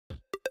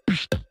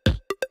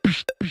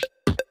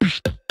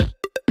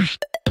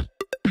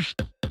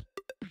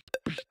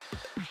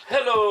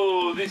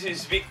Hello, this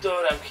is Victor.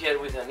 I'm here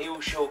with a new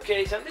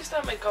showcase, and this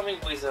time I'm coming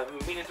with a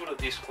miniature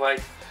that is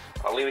quite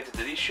a limited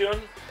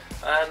edition,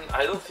 and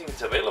I don't think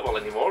it's available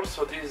anymore.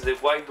 So this is the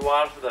White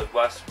Dwarf that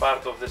was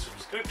part of the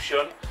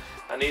subscription,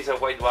 and it's a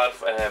White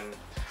Dwarf.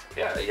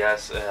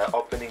 Yes,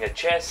 opening a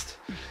chest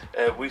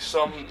with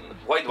some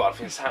White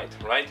Dwarf inside,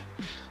 right?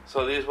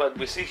 So this is what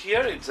we see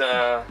here. It's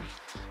a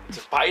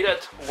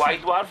pirate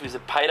White Dwarf. It's a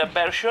pirate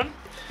version.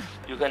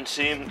 You can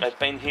see I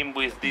paint him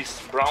with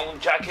this brown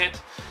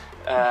jacket.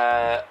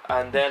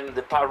 And then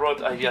the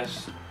parrot, I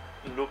just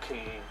look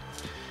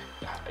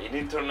in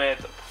internet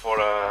for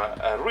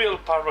a real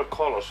parrot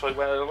color. So I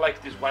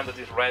like this one that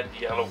is red,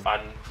 yellow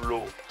and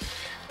blue.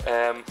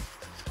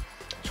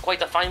 It's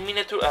quite a fine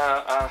miniature,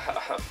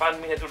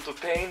 to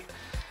paint.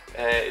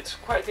 It's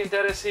quite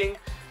interesting,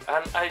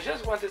 and I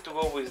just wanted to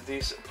go with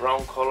these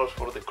brown colors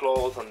for the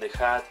clothes and the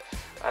hat,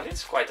 and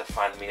it's quite a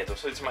fun miniature.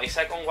 So it's my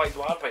second White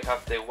Dwarf. I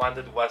have the one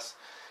that was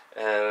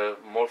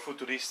more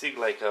futuristic,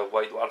 like a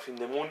White Dwarf in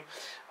the moon,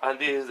 and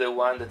this is the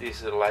one that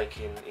is like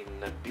in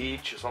a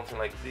beach or something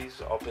like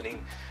this,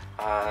 opening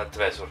a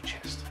treasure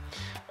chest.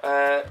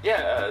 I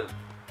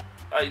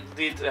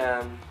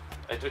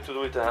tried to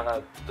do it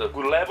at a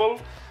good level,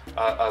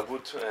 a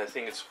good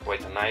thing. It's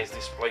quite a nice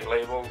display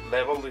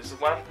level this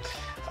one,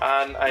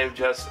 and I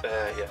just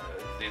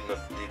did not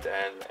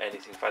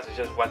anything fast. I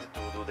just wanted to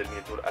do the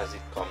miniature as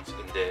it comes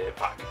in the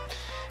pack.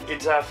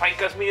 It's a fine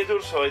cast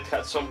miniature, so it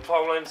had some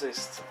problems. It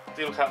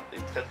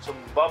had some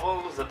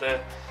bubbles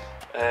that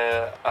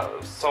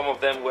some of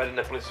them were in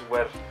a place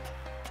where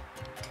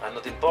are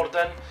not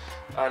important.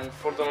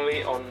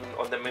 Unfortunately, on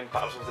the main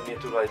parts of the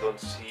miniature, I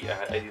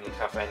didn't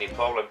have any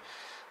problem.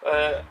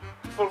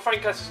 For fine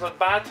cast it's not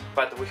bad,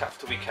 but we have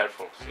to be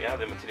careful. Yeah,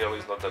 the material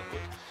is not that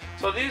good.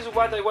 So this is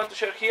what I want to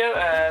share here.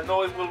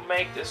 Now I will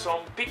make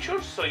some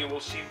pictures, so you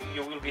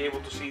will be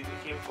able to see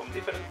him from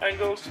different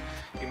angles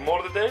in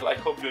more detail. I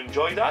hope you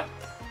enjoy that,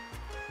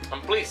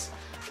 and please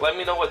let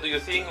me know what do you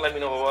think. Let me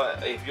know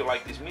if you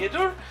like this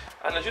miniature,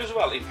 and as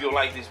usual, if you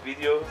like this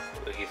video,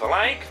 give a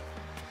like.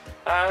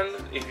 And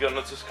if you're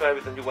not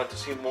subscribed and you want to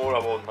see more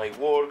about my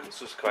work,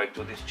 subscribe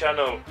to this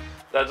channel.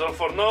 That's all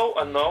for now,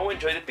 and now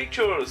enjoy the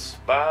pictures.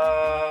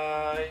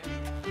 Bye!